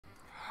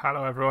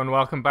Hello everyone,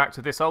 welcome back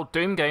to this old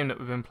Doom game that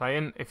we've been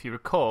playing. If you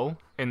recall,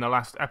 in the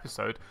last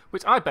episode,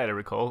 which I barely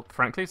recall,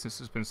 frankly,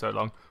 since it's been so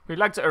long, we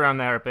legged it around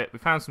there a bit, we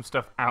found some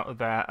stuff out of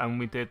there, and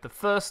we did the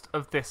first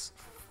of this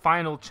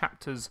final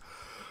chapter's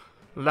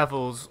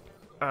levels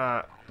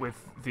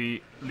with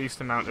the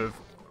least amount of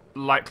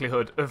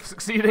likelihood of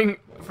succeeding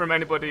from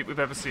anybody we've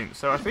ever seen.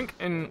 So I think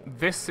in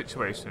this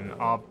situation,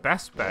 our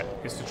best bet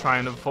is to try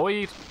and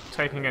avoid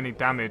taking any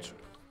damage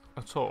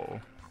at all.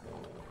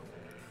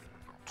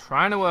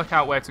 Trying to work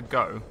out where to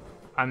go,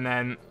 and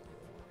then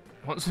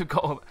once we've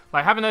got all,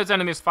 like, having those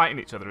enemies fighting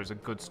each other is a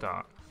good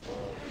start.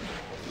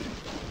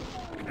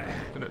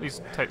 Can at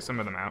least take some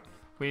of them out.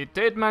 We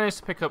did manage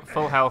to pick up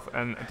full health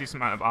and a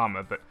decent amount of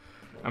armor, but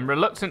I'm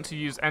reluctant to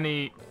use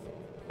any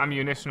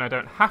ammunition I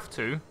don't have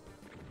to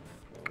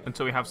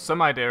until we have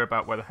some idea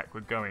about where the heck we're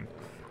going.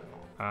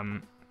 I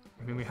mean,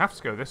 we have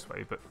to go this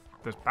way, but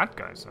there's bad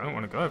guys, so I don't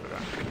want to go over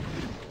there.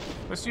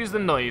 Let's use the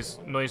noise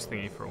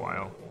thingy for a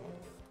while.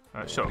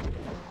 Sure.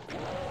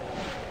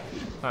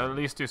 At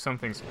least do some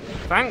things.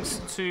 Thanks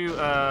to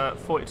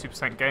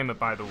 42% Gamer,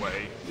 by the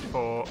way,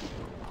 for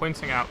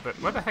pointing out that...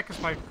 Where the heck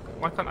is my...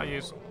 Why can't I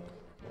use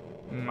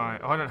my...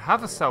 Oh, I don't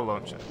have a cell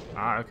launcher.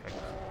 Ah, okay.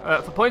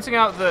 For pointing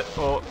out that...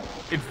 Or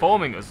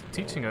informing us,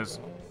 teaching us...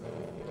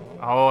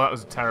 Oh, that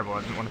was terrible.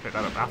 I didn't want to pick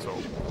that up at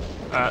all.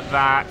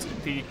 That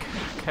the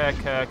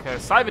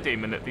Cyber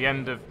Demon at the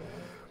end of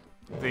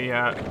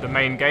the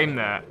main game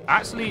there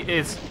actually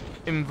is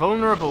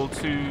invulnerable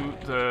to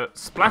the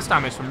splash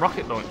damage from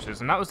rocket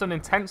launchers, and that was done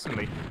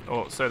intentionally,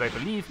 or so they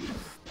believe,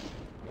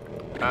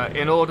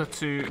 in order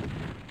to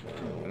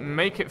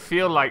make it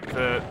feel like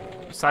the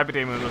Cyber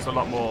Demon was a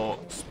lot more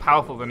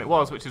powerful than it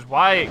was, which is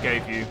why it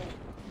gave you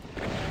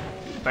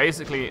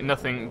basically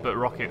nothing but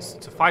rockets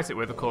to fight it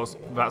with. Of course,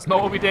 that's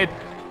not what we did.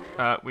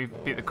 We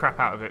beat the crap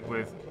out of it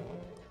with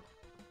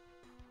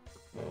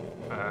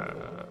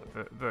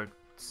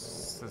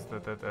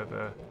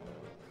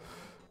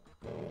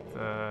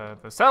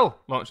the cell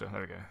launcher.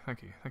 There we go.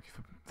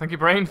 Thank you,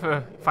 brain,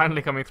 for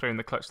finally coming through in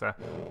the clutch there.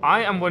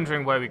 I am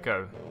wondering where we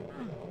go.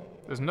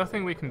 There's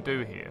nothing we can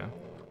do here.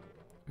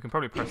 We can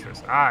probably press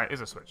this. Ah, it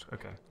is a switch.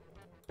 Okay.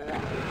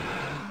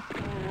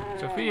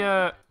 So if we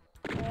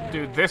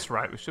do this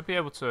right, we should be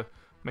able to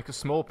make a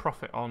small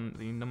profit on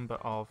the number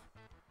of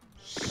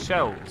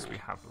shells we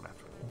have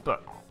left.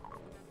 But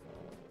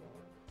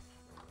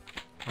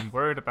I'm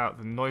worried about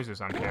the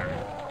noises I'm hearing.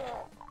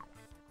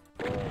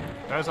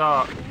 There's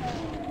our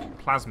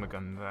plasma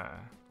gun there.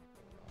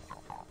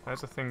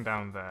 There's a thing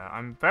down there.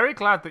 I'm very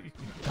glad that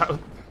that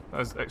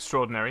was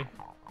extraordinary.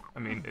 I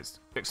mean, it's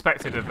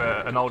expected of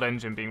an old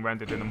engine being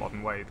rendered in a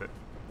modern way that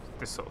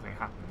this sort of thing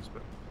happens,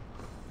 but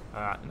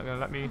not gonna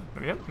let me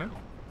up? No.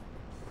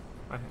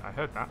 I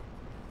heard that.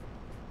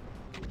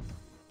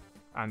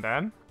 And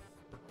then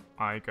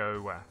I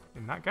go where?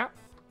 In that gap?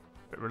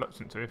 A bit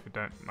reluctant to, if you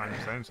don't mind me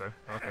saying so.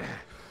 Okay.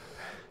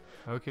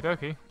 Okie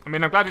dokie. I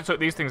mean, I'm glad we took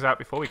these things out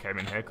before we came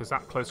in here, because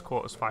that close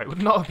quarters fight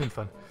would not have been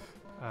fun.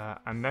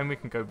 And then we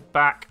can go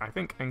back, I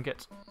think, and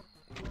get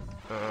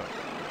the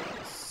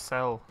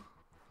cell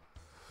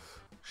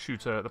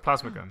shooter, the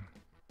plasma gun.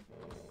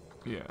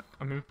 Yeah,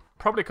 I mean,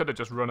 probably could have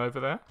just run over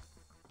there.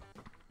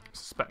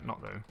 Suspect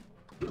not, though.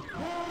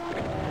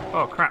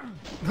 Oh, crap.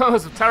 That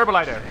was a terrible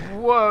idea.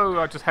 Whoa,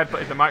 I just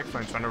headbutted the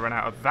microphone trying to run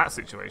out of that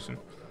situation.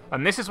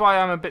 And this is why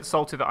I'm a bit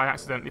salty that I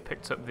accidentally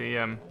picked up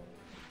the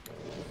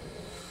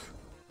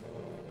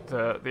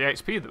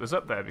HP that was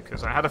up there,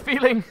 because I had a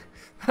feeling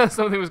that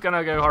something was going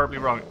to go horribly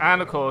wrong.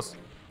 And, of course...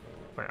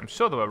 Wait, I'm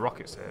sure there were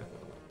rockets here.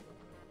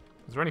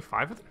 Is there only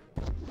 5 of them?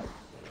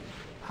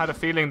 Had a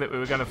feeling that we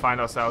were going to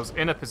find ourselves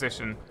in a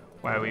position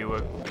where we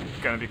were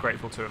going to be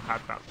grateful to have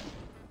had that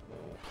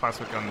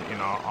plasma gun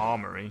in our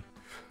armory.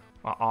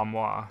 Our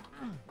armoire.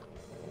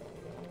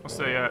 What's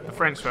the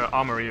French for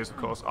armory is, of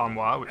course,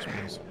 armoire, which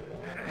means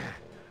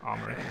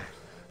armory.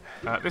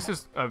 This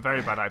is a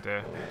very bad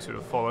idea to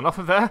have fallen off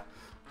of there.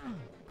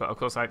 But of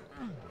course should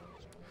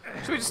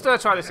we just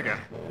try this again?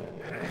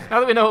 Now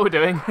that we know what we're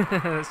doing,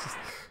 let's just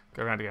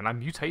go around again. I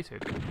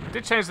mutated. I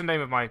did change the name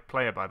of my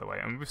player, by the way,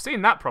 and we've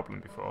seen that problem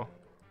before.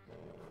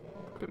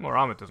 A bit more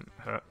armor doesn't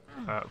hurt.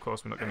 Of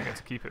course, we're not going to get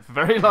to keep it for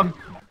very long.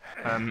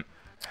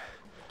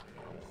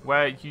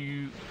 Where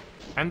you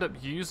end up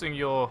using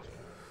your...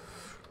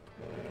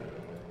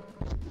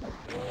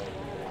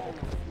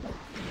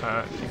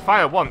 you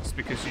fire once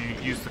because you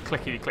use the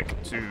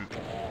clickety-click to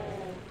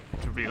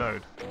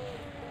reload.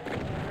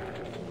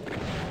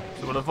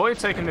 So we'll avoid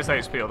taking this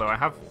HP, although I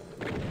have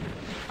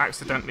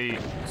accidentally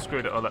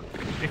screwed it all up.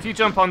 If you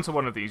jump onto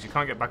one of these, you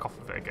can't get back off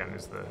of it again,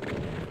 is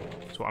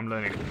what I'm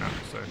learning now.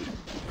 So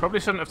probably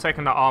shouldn't have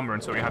taken that armor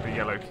until we had the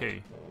yellow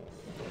key.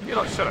 You're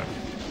not sure.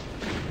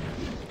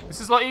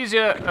 This is a lot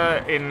easier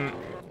in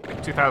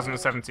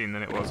 2017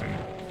 than it was in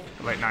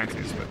the late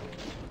 90s, but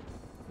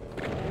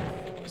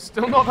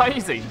still not that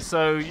easy.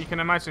 So you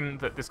can imagine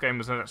that this game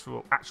was an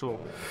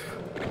actual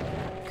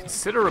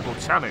considerable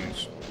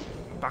challenge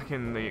back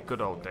in the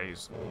good old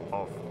days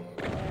of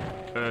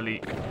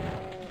early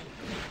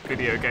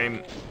video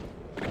game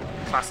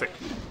classic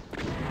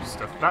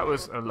stuff. That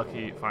was a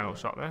lucky final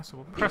shot there. So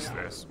we'll press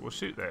this. We'll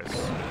shoot this.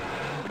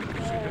 Shoot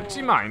this. Do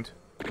you mind?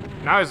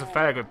 Now is a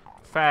fair good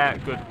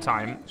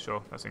time.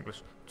 Sure, that's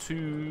English.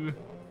 To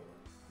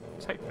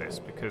take this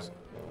because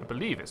I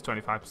believe it's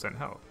 25%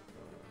 health.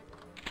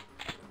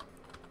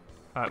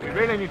 We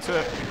really need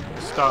to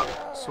start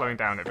slowing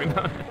down every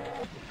now and then.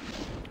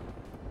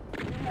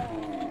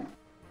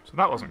 So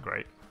that wasn't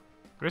great.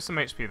 There is some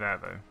HP there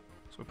though.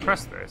 So we'll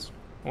press this,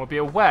 and we'll be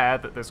aware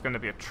that there's going to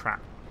be a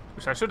trap,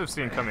 which I should have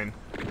seen coming.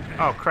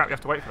 Oh crap, you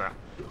have to wait for that.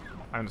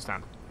 I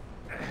understand.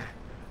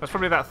 That's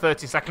probably that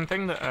 30-second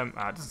thing that, it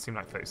doesn't seem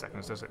like 30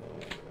 seconds, does it?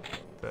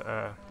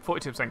 That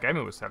 42%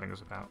 Gamer was telling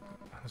us about.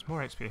 There's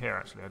more HP here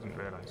actually, I didn't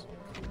realise.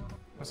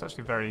 That's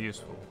actually very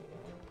useful.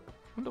 I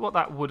wonder what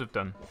that would have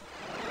done.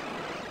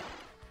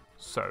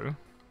 So,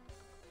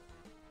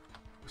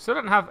 we still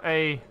don't have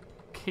a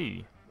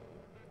key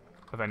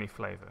of any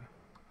flavour.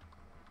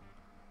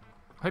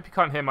 I hope you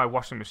can't hear my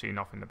washing machine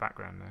off in the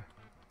background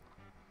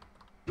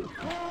there.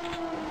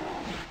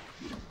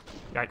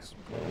 Yikes.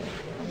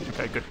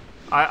 Okay, good.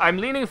 I'm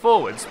leaning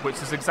forwards, which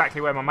is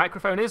exactly where my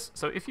microphone is,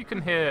 so if you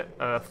can hear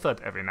a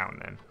thud every now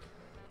and then,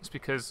 it's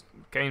because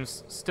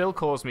games still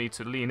cause me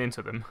to lean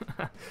into them,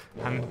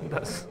 and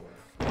that's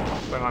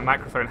where my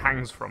microphone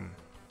hangs from.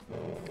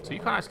 So you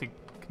can't actually...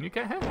 Can you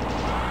get here?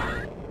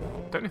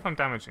 Don't know if I'm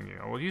damaging you.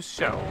 I will use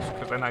shells,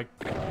 because then I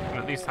can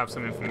at least have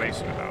some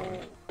information about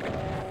them.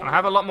 And I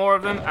have a lot more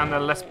of them, and they're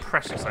less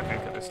precious, I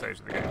think, at this stage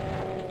of the game.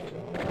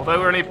 Although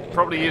we're only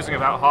probably using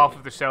about half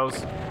of the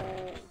shells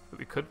that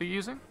we could be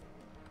using.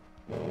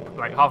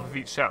 Like half of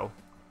each shell.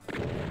 I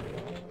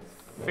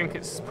think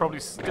it's probably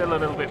still a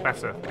little bit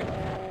better.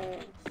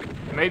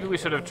 Maybe we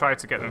should have tried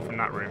to get them from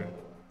that room.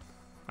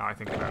 Now I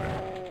think about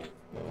it.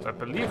 So I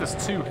believe there's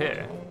 2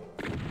 here.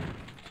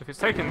 So if it's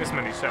taken this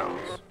many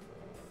shells...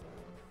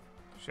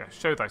 Yeah,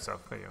 show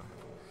thyself. There you are.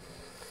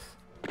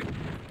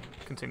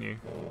 Continue.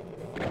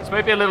 This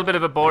may be a little bit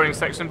of a boring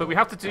section, but we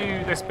have to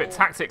do this bit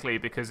tactically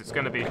because it's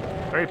going to be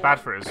very bad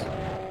for us.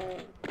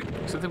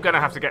 So we're going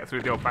to have to get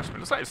through the old-fashioned... It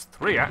looks like it's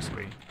 3,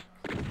 actually.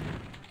 So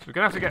we're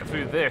going to have to get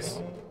through this,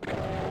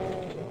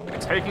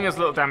 taking as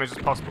little damage as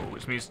possible,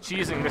 which means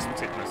cheesing this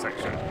particular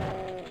section.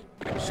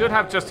 We should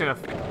have just enough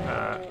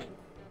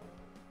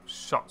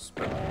shots,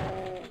 but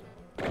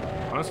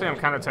honestly I'm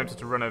kind of tempted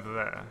to run over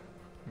there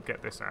and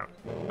get this out.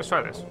 Let's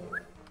try this.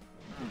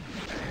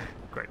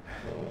 Great.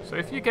 So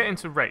if you get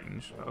into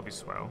range, that'll be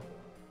swell.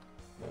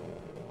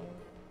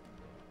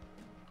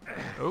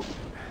 Oh,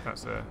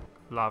 that's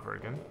lava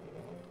again.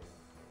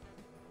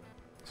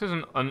 This is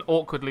an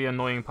awkwardly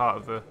annoying part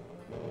of the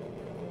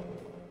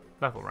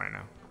level right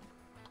now.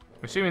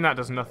 I'm assuming that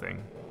does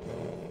nothing.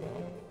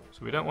 So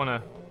we don't want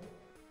to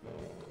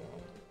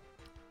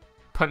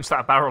punch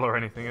that barrel or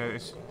anything.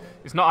 It's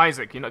not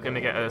Isaac. You're not going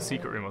to get a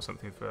secret room or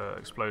something for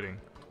exploding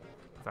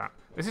that.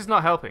 This is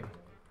not helping.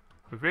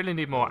 We really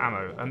need more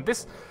ammo. And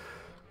this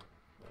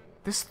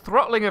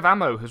throttling of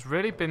ammo has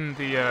really been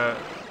the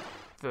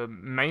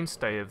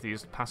mainstay of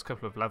these past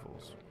couple of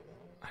levels.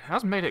 It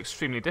has made it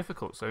extremely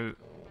difficult, so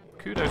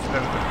kudos to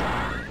them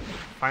for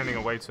finding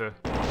a way to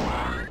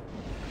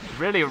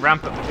really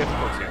ramp up the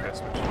difficulty of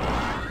this, which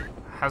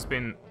has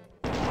been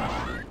a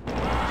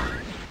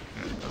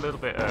little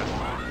bit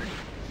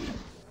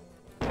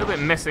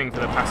missing for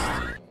the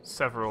past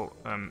several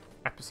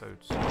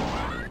episodes.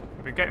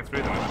 We've been getting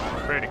through them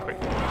really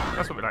quickly.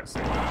 That's what we like to see.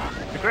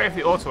 It'd be great if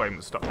the auto aim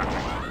would stop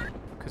happening,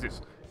 because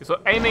it's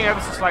aiming ever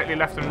so slightly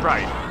left and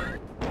right,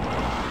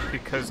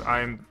 because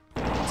I'm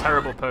a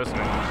terrible person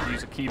and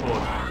use a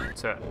keyboard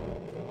to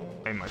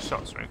aim my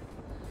shots, right?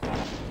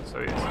 So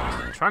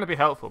it's trying to be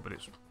helpful, but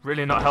it's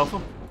really not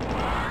helpful.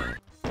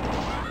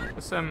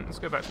 Let's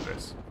go back to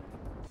this.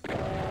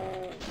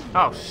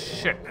 Oh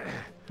shit!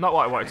 Not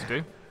what I wanted to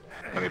do.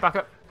 Let me back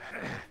up.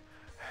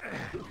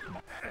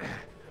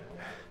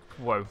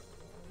 Whoa.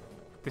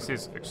 This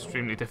is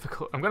extremely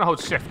difficult. I'm going to hold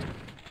shift.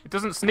 It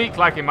doesn't sneak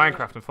like in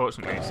Minecraft,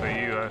 unfortunately, so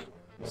you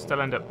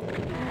still end up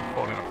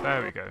falling off.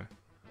 There we go.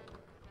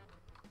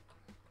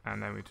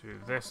 And then we do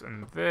this,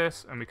 and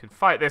we can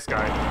fight this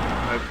guy,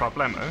 no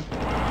problemo.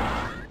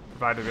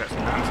 Provided we get some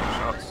dancing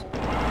shots.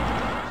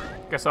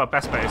 Guess our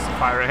best bet is to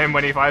fire at him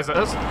when he fires at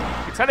us.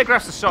 He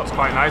telegraphs the shots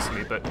quite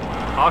nicely, but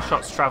our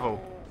shots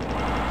travel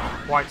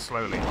quite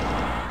slowly.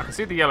 I can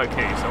see the yellow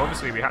key, so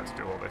obviously we had to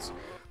do all this,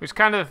 which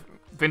kind of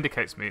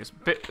vindicates me. It's a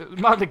bit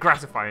mildly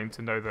gratifying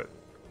to know that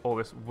all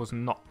this was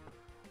not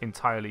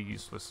entirely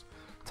useless.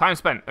 Time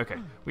spent. Okay,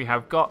 we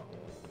have got...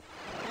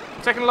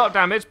 We're taking a lot of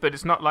damage, but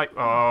it's not like...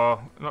 Oh,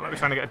 not like we're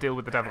trying to get a deal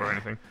with the devil or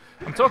anything.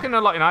 I'm talking a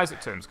lot in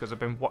Isaac terms, because I've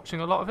been watching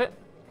a lot of it.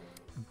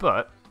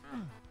 But...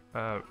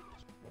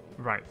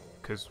 right,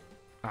 because...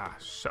 Ah,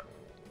 shut...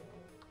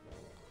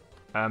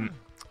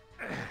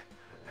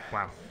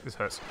 Wow, this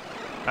hurts.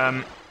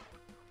 I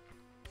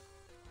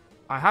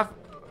have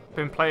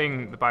been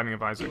playing The Binding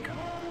of Isaac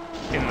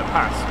in the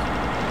past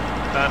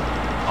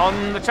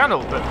on the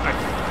channel, but I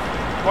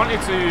wanted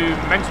to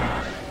mention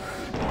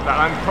that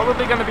I'm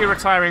probably going to be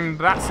retiring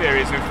that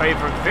series in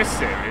favour of this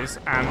series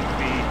and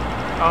the...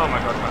 Oh my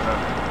god, my god.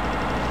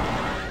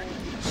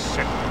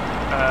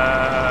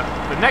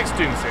 next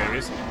Doom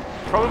series,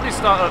 probably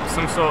start up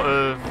some sort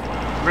of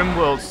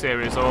RimWorld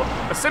series or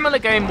a similar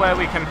game where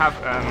we can have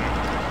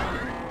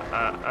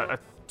a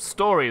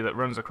story that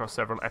runs across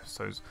several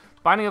episodes.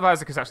 Binding of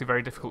Isaac is actually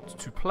very difficult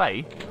to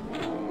play.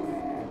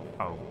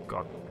 Oh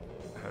god,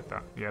 I heard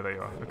that. Yeah, there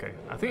you are. Okay,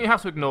 I think you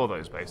have to ignore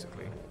those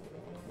basically.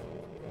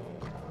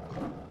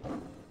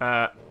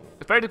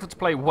 It's very difficult to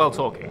play while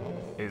talking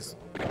is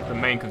the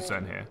main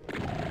concern here.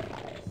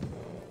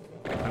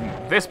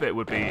 And this bit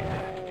would be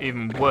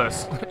even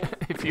worse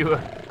if you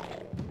were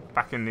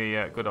back in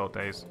the good old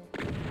days.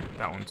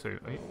 That one too.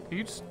 Are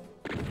you just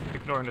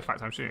ignoring the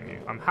fact I'm shooting you?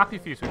 I'm happy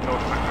for you to ignore the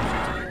fact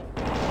I'm shooting you.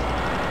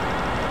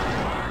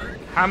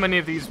 How many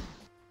of these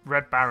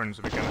red barons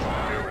are we going to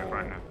deal with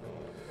right now?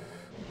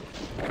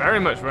 Very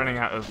much running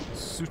out of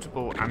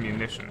suitable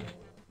ammunition.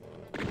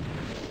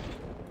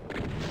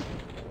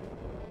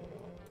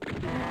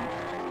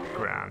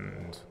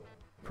 Grand.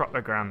 Proper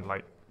grand,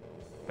 like.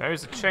 There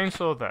is a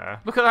chainsaw there.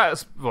 Look at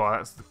that. Well,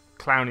 that's the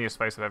clowniest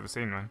face I've ever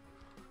seen, man.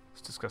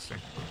 It's disgusting.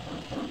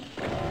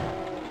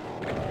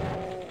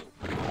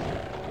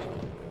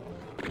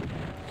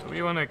 So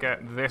we want to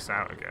get this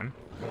out again.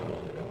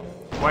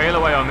 Wail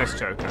away on this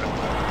Joker.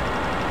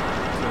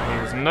 So he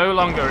is no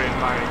longer in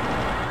my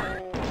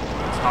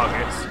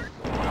targets.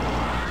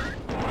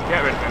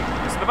 Get rid of him.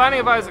 It's the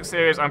Binding of Isaac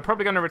series. I'm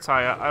probably going to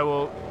retire. I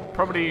will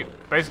probably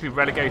basically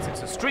relegate it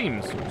to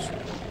streams, which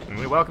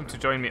you're welcome to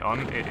join me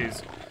on. It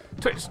is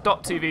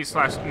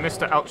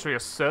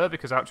twitch.tv/Mr.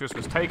 because Altruist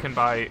was taken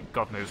by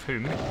God knows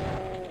whom.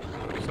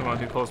 Someone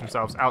who calls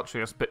themselves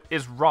Altruist but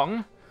is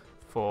wrong,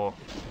 for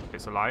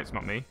it's a lie, it's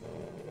not me.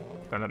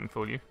 Don't let them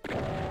fool you.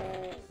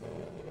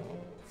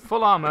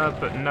 Full armor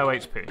but no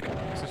HP.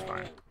 This is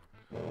fine.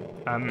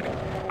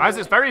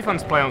 Isaac's very fun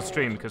to play on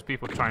stream because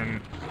people try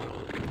and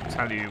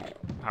tell you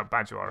how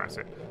bad you are at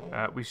it.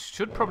 We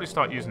should probably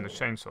start using the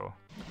chainsaw.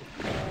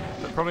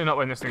 But probably not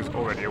when this thing's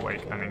already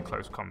awake and in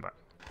close combat.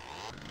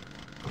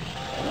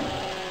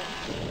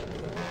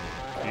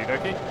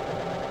 Okie.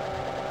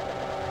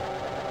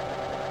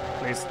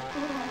 Please.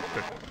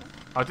 Good.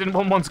 I didn't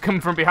want one to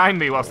come from behind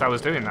me whilst I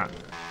was doing that.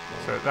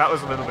 So that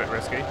was a little bit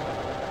risky.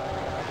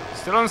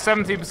 Still on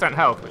 17%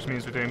 health, which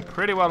means we're doing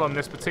pretty well on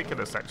this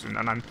particular section,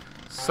 and I'm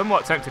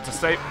somewhat tempted to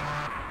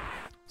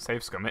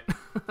save scum it.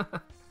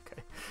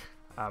 Okay.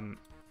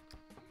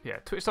 Yeah,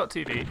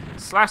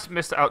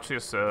 twitch.tv/Mr.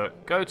 Altruist Sir.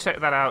 Go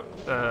check that out.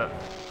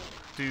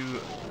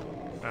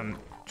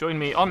 Join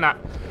me on that.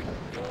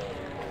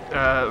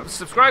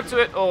 Subscribe to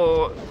it,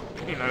 or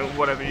you know,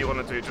 whatever you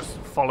want to do. Just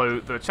follow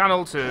the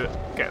channel to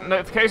get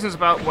notifications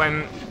about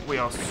when we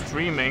are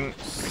streaming.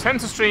 Tend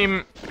to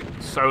stream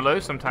solo.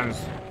 Sometimes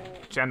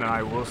Jen and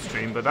I will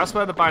stream, but that's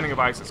where the Binding of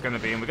Isaac is going to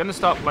be, and we're going to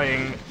start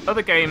playing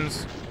other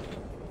games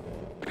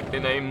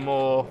in a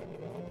more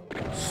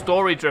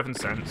story-driven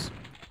sense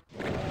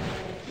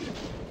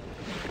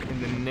in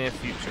the near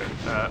future.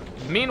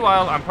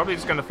 Meanwhile, I'm probably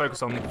just going to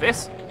focus on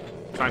this.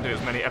 Try and do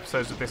as many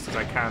episodes of this as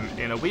I can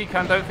in a week,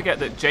 and don't forget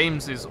that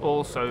James is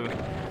also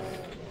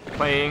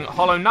playing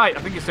Hollow Knight.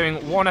 I think he's doing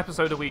one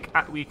episode a week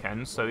at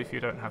weekends, so if you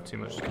don't have too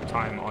much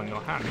time on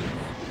your hands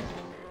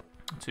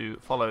to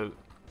follow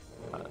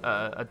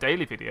a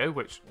daily video,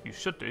 which you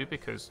should do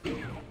because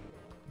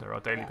there are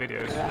daily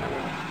videos.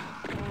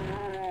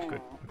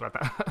 Good, I'm glad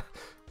that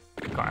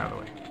got out of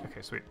the way.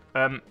 Okay, sweet.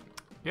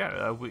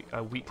 Yeah,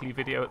 a weekly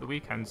video at the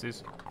weekends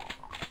is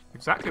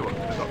exactly what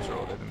the doctor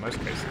ordered in most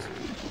cases.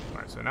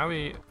 Right, so now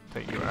we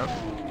take you out.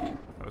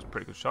 That was a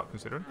pretty good shot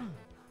considering.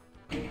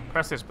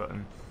 Press this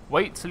button.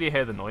 Wait till you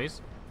hear the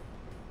noise.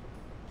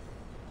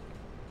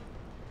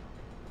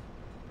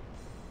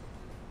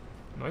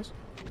 Noise?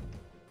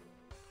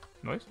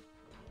 Noise?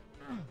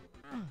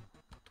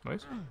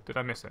 Noise? Did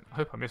I miss it? I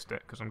hope I missed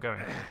it, because I'm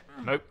going.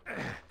 Nope.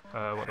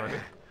 What do I do?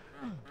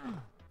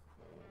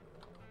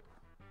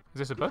 Is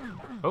this a bug?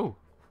 Oh.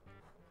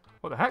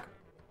 What the heck?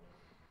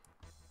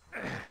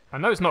 I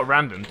know it's not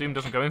random. Doom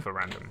doesn't go in for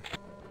random.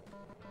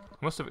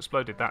 I must have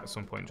exploded that at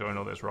some point during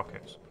all those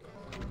rockets.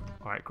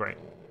 Alright, great.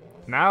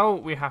 Now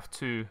we have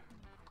to...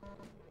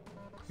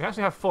 We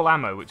actually have full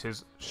ammo, which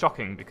is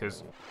shocking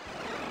because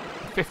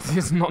 50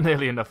 is not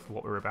nearly enough for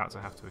what we're about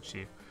to have to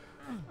achieve.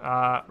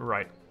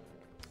 Right.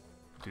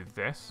 Do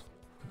this.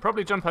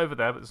 Probably jump over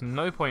there, but there's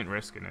no point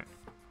risking it.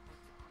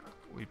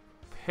 We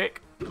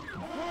pick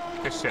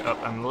this shit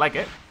up and leg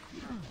it.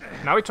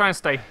 Now we try and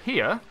stay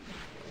here.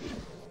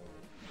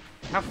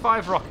 We have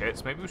 5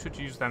 rockets. Maybe we should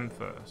use them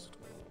first.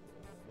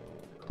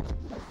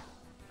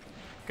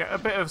 Get a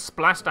bit of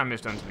splash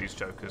damage done to these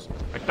jokers.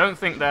 I don't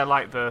think they're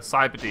like the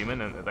Cyber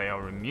Demon and that they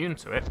are immune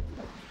to it.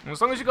 And as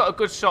long as you've got a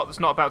good shot that's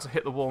not about to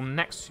hit the wall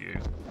next to you,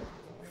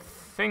 I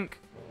think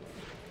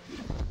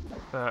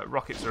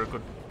rockets are a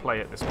good play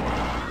at this point.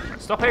 Right,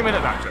 stop aiming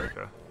at that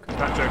joker, because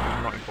that joker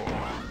is not important.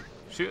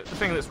 Shoot at the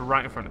thing that's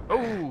right in front of...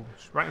 Oh!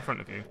 Right in front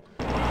of you.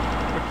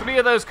 With 3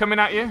 of those coming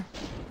at you,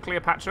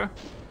 Cleopatra,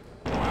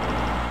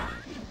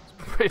 it's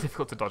pretty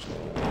difficult to dodge.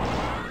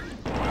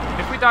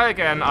 If we die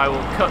again, I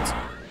will cut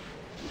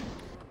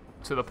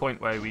to the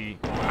point where we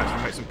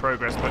actually make some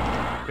progress,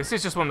 but this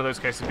is just one of those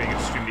cases of being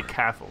extremely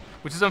careful,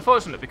 which is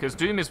unfortunate because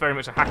Doom is very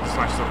much a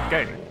hack-and-slash sort of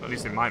game, at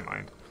least in my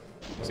mind.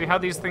 See how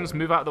these things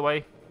move out of the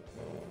way?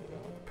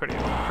 Pretty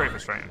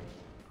frustrating.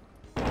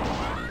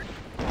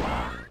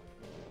 I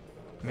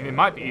mean, it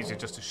might be easier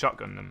just to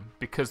shotgun them,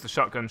 because the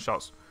shotgun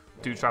shots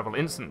do travel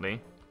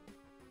instantly,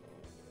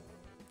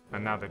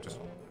 and now they've just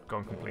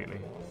gone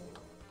completely.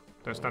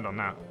 Don't stand on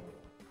that.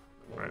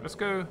 Right, let's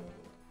go...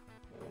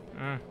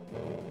 We're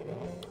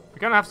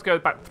going to have to go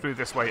back through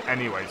this way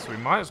anyway, so we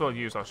might as well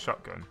use our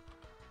shotgun.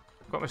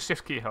 I've got my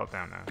shift key held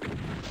down now.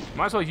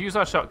 Might as well use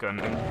our shotgun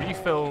and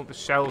refill the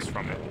shells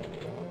from it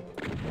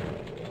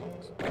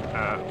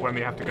when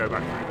we have to go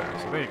back through there.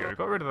 So there you go,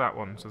 got rid of that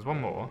one, so there's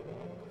one more.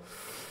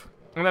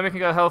 And then we can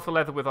go hell for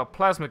leather with our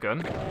plasma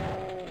gun,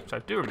 which I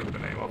do remember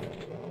the name of.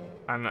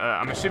 And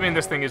I'm assuming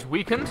this thing is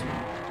weakened,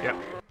 yep,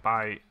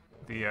 by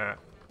the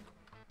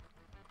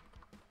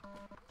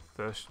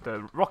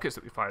rockets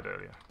that we fired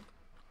earlier,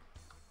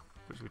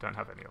 which we don't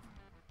have any of.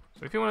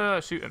 So if you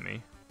want to shoot at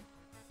me,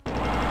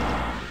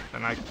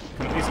 then I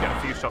can at least get a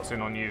few shots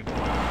in on you.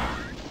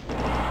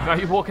 Now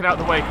you're walking out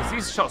the way, because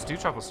these shots do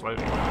travel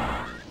slowly.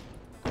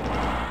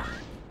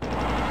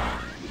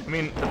 I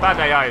mean, the bad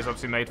AI is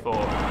obviously made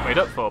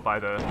up for by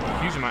the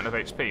huge amount of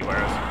HP,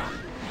 whereas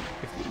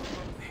if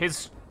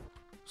his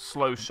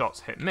slow shots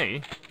hit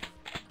me,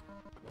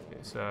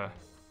 it's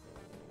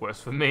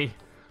worse for me,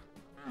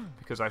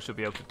 because I should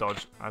be able to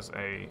dodge as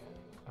a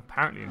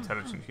apparently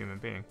intelligent human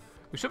being.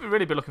 We should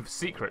really be looking for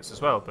secrets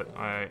as well, but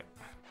I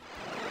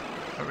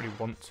don't really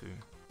want to.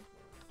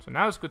 So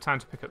now is a good time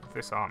to pick up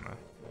this armor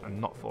and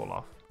not fall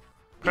off.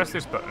 Press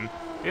this button,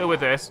 deal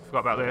with this, forgot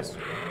about this,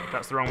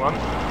 that's the wrong one.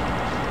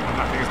 And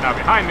that thing is now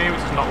behind me,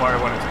 which is not where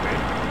I want it to be.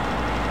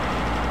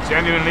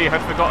 Genuinely had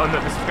forgotten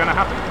that this was going to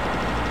happen.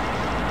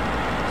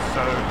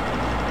 So,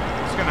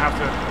 we're just going to have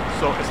to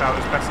sort this out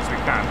as best as we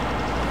can.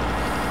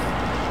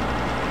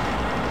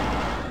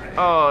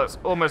 Oh, it's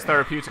almost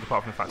therapeutic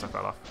apart from the fact I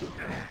fell off.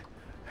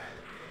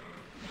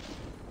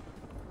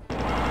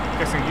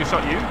 Guessing you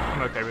shot you?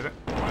 I'm okay with it.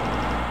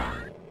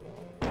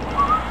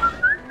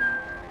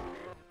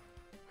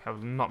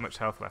 Have not much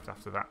health left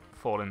after that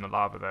fall in the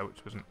lava there,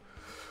 which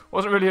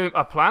wasn't really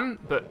a plan,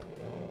 but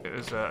it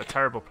was a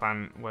terrible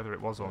plan whether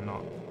it was or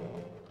not.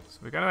 So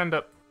we're going to end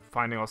up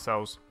finding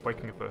ourselves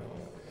waking up a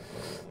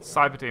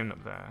cyber demon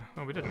up there.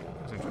 Oh, we didn't.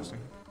 That's interesting.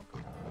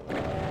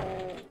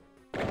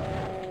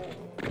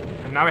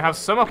 And now we have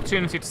some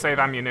opportunity to save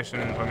ammunition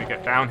when we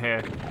get down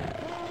here.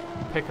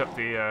 Pick up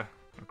the... oh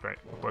great,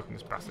 I've woken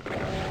this bastard up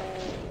now.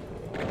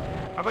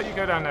 How about you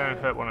go down there and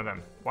hurt one of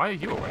them? Why are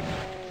you awake?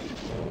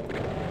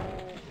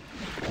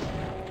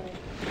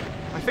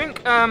 I think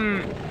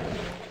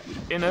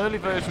in early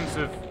versions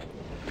of...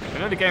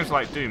 in early games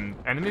like Doom,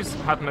 enemies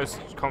had no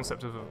such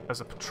concept of as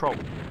a patrol.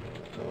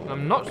 And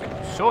I'm not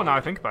sure now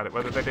I think about it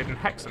whether they did in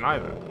Hexen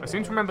either. I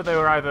seem to remember they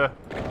were either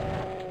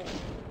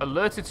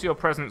alerted to your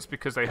presence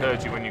because they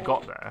heard you when you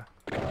got there.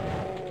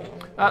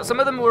 Some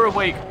of them were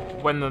awake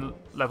when the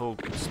level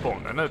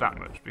spawned. I know that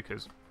much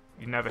because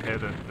you never hear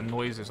the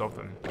noises of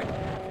them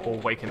or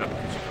waking up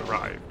because you've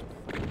arrived.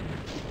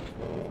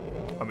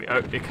 I mean,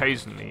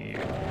 occasionally you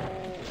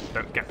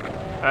don't get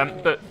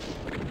that. But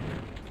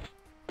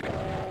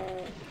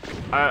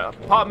part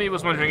of me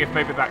was wondering if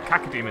maybe that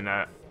cacodemon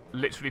there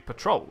literally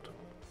patrolled.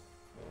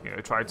 You know,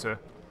 tried to...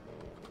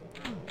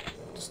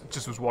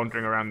 just was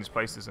wandering around these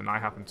places and I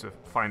happened to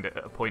find it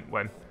at a point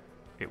when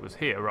it was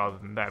here rather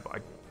than there, but I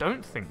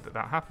don't think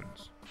that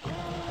happens.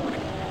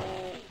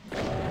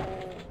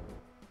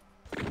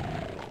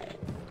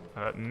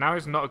 Now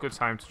is not a good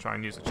time to try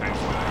and use a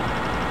chainsaw.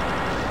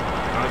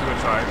 Now is a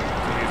good time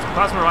to use a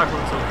plasma rifle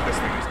until this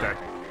thing is dead.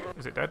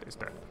 Is it dead? It's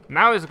dead.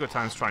 Now is a good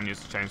time to try and use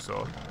the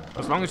chainsaw.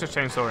 As long as you're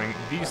chainsawing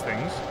these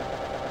things,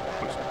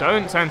 which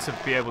don't tend to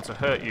be able to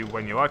hurt you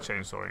when you are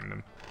chainsawing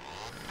them.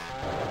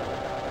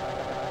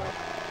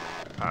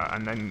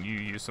 And then you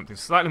use something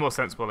slightly more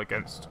sensible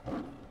against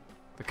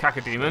the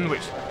cacodemon,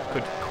 which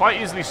could quite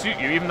easily shoot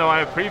you, even though I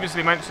have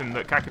previously mentioned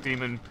that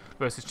cacodemon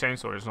versus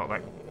chainsaw is not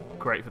that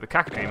great for the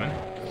cacodemon,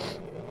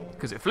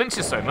 because it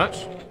flinches so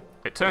much.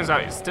 It turns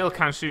out it still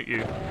can shoot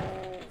you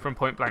from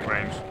point blank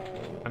range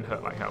and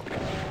hurt like hell.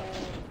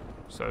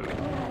 So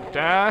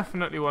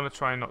definitely want to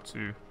try not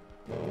to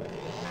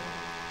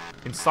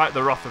incite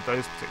the wrath of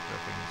those particular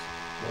things.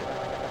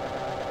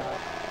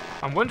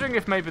 I'm wondering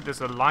if maybe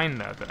there's a line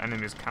there that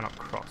enemies cannot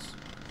cross,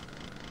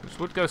 which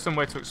would go some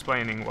way to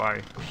explaining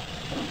why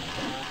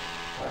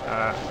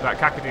that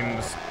cacodemon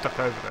was stuck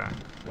over there.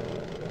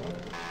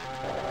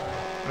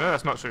 No,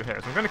 that's not true here.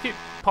 So I'm going to keep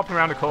popping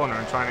around the corner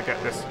and trying to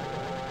get this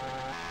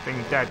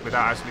thing dead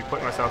without actually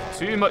putting myself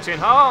too much in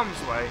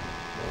harm's way.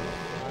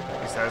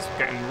 He says,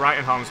 getting right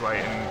in harm's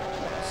way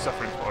and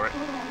suffering for it.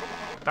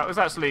 That was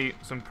actually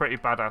some pretty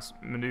badass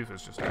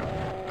maneuvers just now.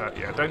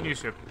 Yeah, don't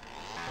use your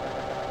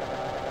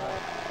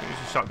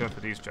shotgun for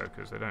these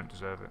jokers. They don't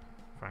deserve it,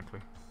 frankly.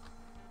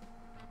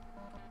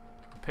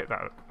 Pick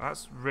that up.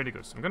 That's really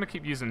good. So I'm going to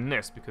keep using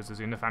this because there's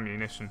enough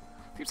ammunition.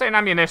 I keep saying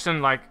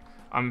ammunition like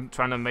I'm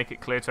trying to make it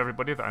clear to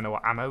everybody that I know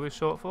what ammo is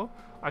short for.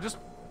 I just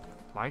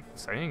like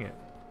saying it.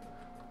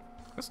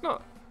 That's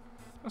not...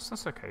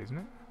 That's okay, isn't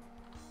it?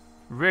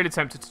 Really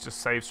tempted to just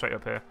save straight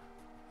up here.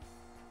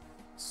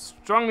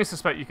 Strongly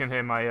suspect you can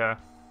hear my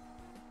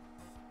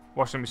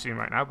washing machine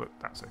right now, but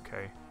that's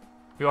okay.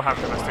 We all have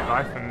domestic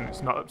life, and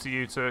it's not up to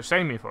you to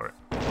shame me for it.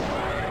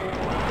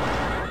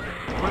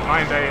 Wouldn't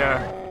mind a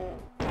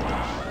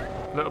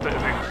little bit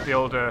of the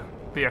old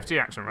BFG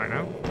action right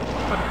now.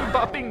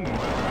 Bada bing!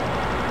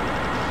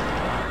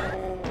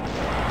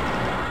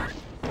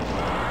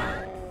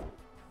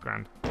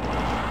 Grand.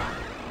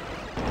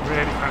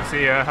 Really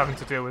fancy having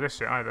to deal with this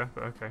shit either,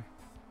 but okay.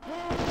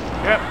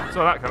 Yep,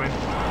 saw that coming.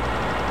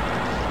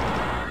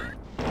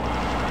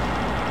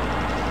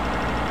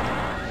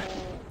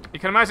 You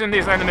can imagine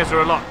these enemies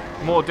are a lot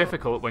more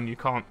difficult when you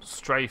can't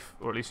strafe,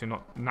 or at least you're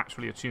not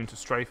naturally attuned to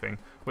strafing,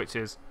 which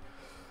is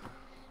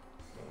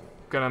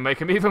going to make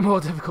them even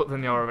more difficult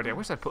than they are already. I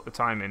wish I'd put the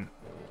time in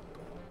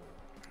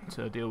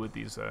to deal with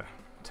these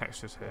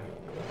textures here.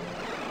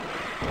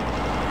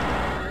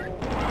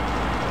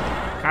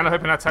 Kind of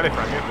hoping I'd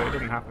telefrag it, but it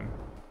didn't happen.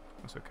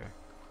 That's okay.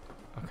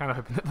 I'm kind of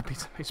hoping that there'll be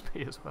some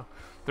HP as well.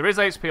 There is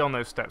HP on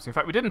those steps. In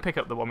fact, we didn't pick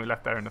up the one we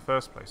left there in the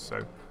first place,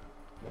 so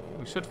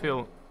we should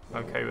feel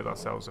okay with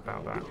ourselves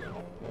about that.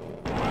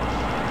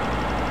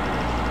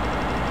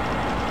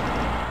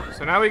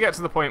 So now we get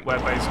to the point where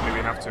basically we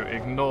have to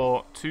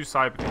ignore 2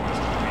 cyber demons.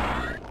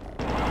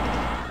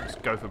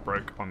 Just go for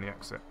broke on the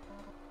exit.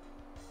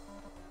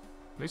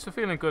 At least we're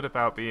feeling good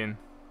about being...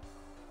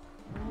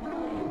 I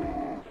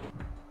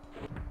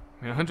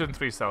mean,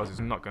 103 cells is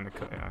not going to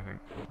cut it, I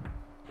think.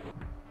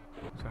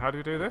 So how do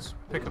we do this?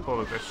 Pick up all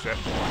of this shit.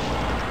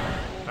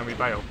 And we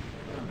bail.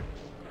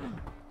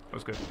 That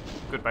was good.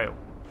 Good bail.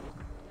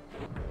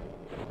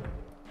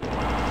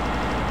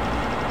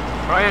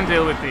 Try and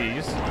deal with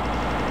these.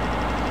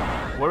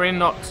 Worry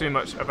not too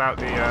much about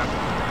the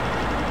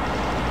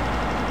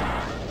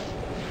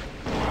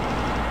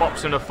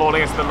option of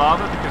falling into the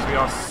lava, because we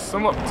are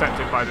somewhat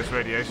protected by this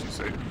radiation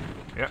suit.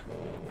 Yep.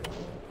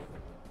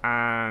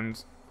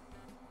 And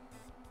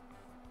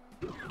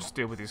just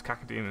deal with these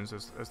cacodemons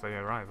as they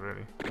arrive,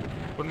 really.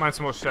 Wouldn't mind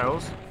some more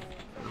shells,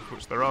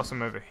 which there are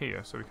some over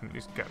here, so we can at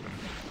least get them.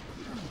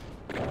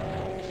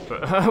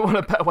 But I want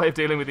a better way of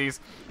dealing with these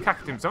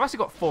cacodemons. I've actually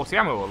got 40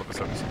 ammo all of a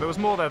sudden, so there was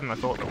more there than I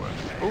thought there were.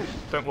 Oh,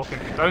 don't walk in.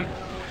 Don't.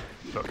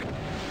 Look.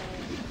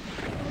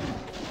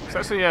 It's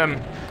actually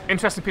an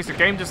interesting piece of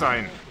game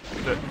design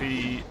that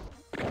the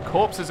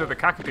corpses of the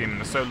cacodemon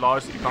are so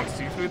large that you can't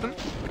see through them.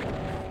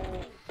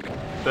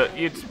 But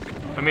you'd...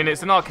 I mean,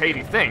 it's an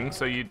arcadey thing,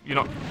 so you're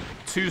not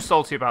too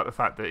salty about the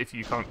fact that if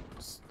you can't...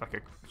 Like,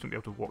 you shouldn't be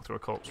able to walk through a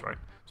corpse, right?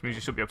 Which means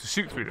you should be able to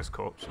shoot through this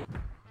corpse.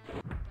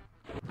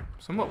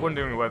 Somewhat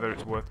wondering whether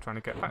it's worth trying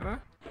to get back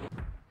there.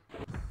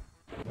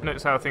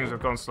 Notice how things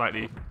have gone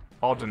slightly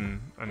odd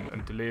and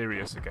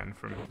delirious again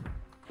from...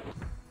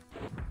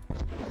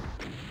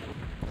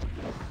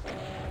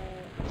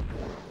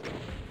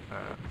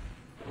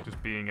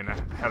 just being in a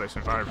hellish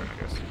environment,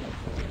 I guess.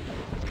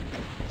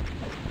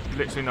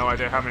 Literally no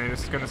idea how many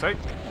this is going to take.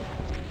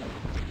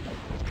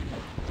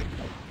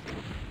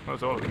 That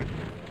was all of them.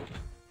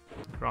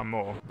 There are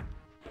more.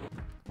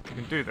 We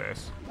can do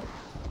this.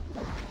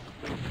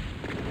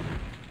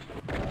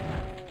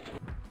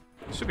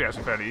 It should be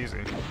actually fairly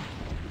easy.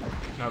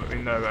 Now that we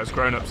know as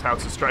grown-ups how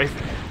to strafe.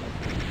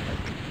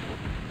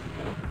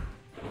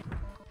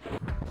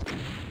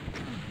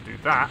 Do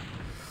that.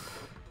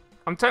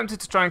 I'm tempted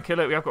to try and kill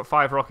it. We have got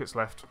 5 rockets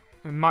left.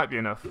 It might be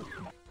enough.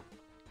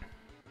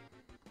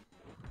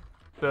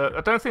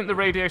 I don't think the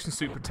radiation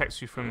suit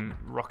protects you from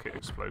rocket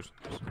explosions.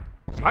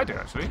 It might do,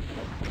 actually.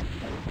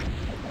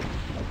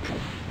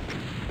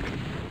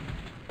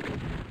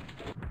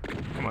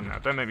 Come on now,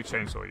 don't make me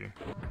chainsaw you.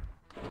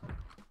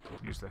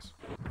 Use this.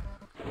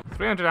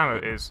 300 ammo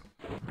is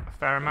a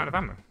fair amount of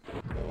ammo.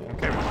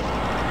 Okay.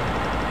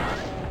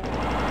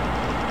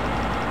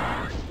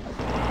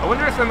 I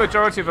wonder if the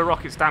majority of a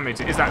rocket's damage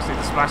is actually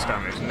the splash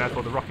damage, and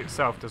therefore the rocket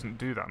itself doesn't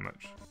do that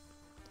much.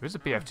 There is a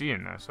BFG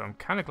in there, so I'm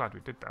kind of glad we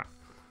did that.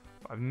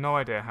 But I've no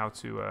idea how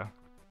to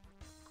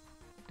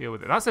deal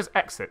with it. That says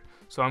exit,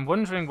 so I'm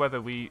wondering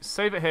whether we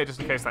save it here just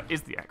in case that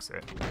is the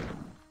exit.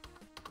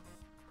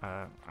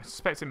 I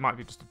suspect it might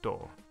be just a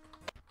door.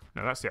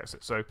 No, that's the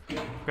exit. So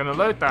I'm going to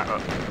load that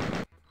up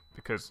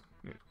because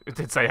it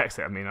did say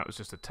exit. I mean, that was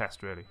just a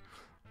test, really.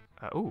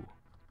 Ooh.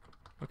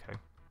 Okay.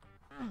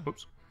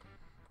 Oops.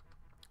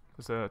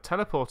 There's a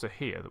teleporter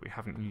here that we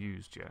haven't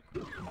used yet.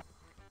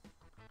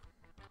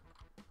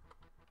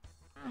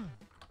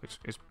 Which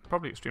is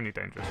probably extremely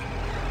dangerous.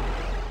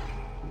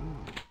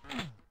 Ooh.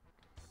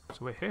 So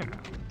we're here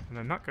now. And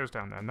then that goes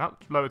down there. And that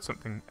lowered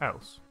something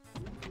else.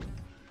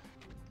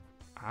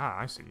 Ah,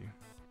 I see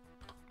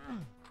you.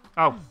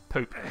 Oh,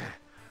 poop.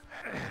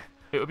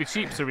 It would be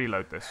cheap to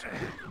reload this.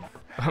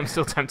 I'm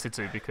still tempted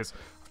to because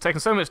I've taken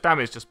so much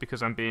damage just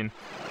because I'm being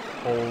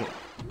all,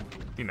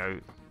 you know,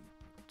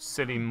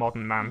 silly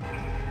modern man.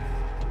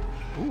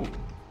 Ooh,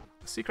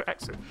 a secret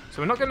exit.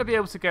 So we're not going to be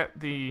able to get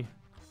the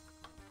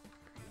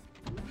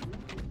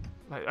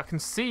Like, I can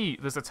see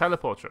there's a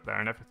teleporter up there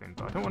and everything,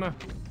 but I don't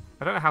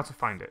know how to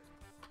find it.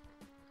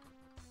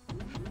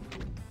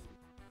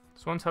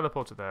 There's one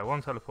teleporter there,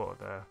 one teleporter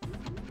there.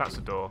 That's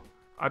a door.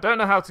 I don't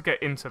know how to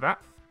get into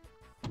that.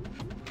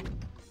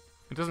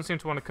 It doesn't seem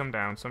to want to come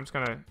down, so I'm just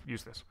going to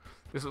use this.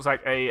 This looks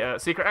like a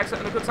secret exit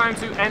and a good time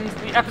to end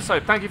the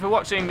episode. Thank you for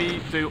watching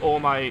me do all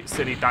my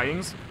silly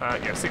dyings.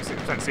 Yeah,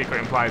 66% secret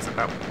implies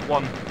that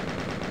one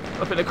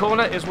up in the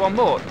corner is one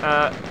more.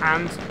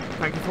 And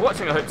thank you for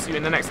watching. I hope to see you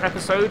in the next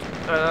episode.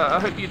 I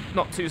hope you're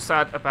not too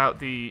sad about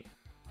the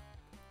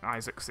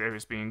Isaac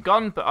series being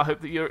gone, but I hope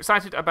that you're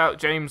excited about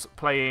James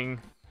playing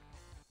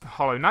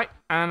Hollow Knight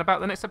and about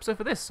the next episode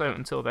for this. So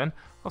until then,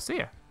 I'll see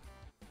you.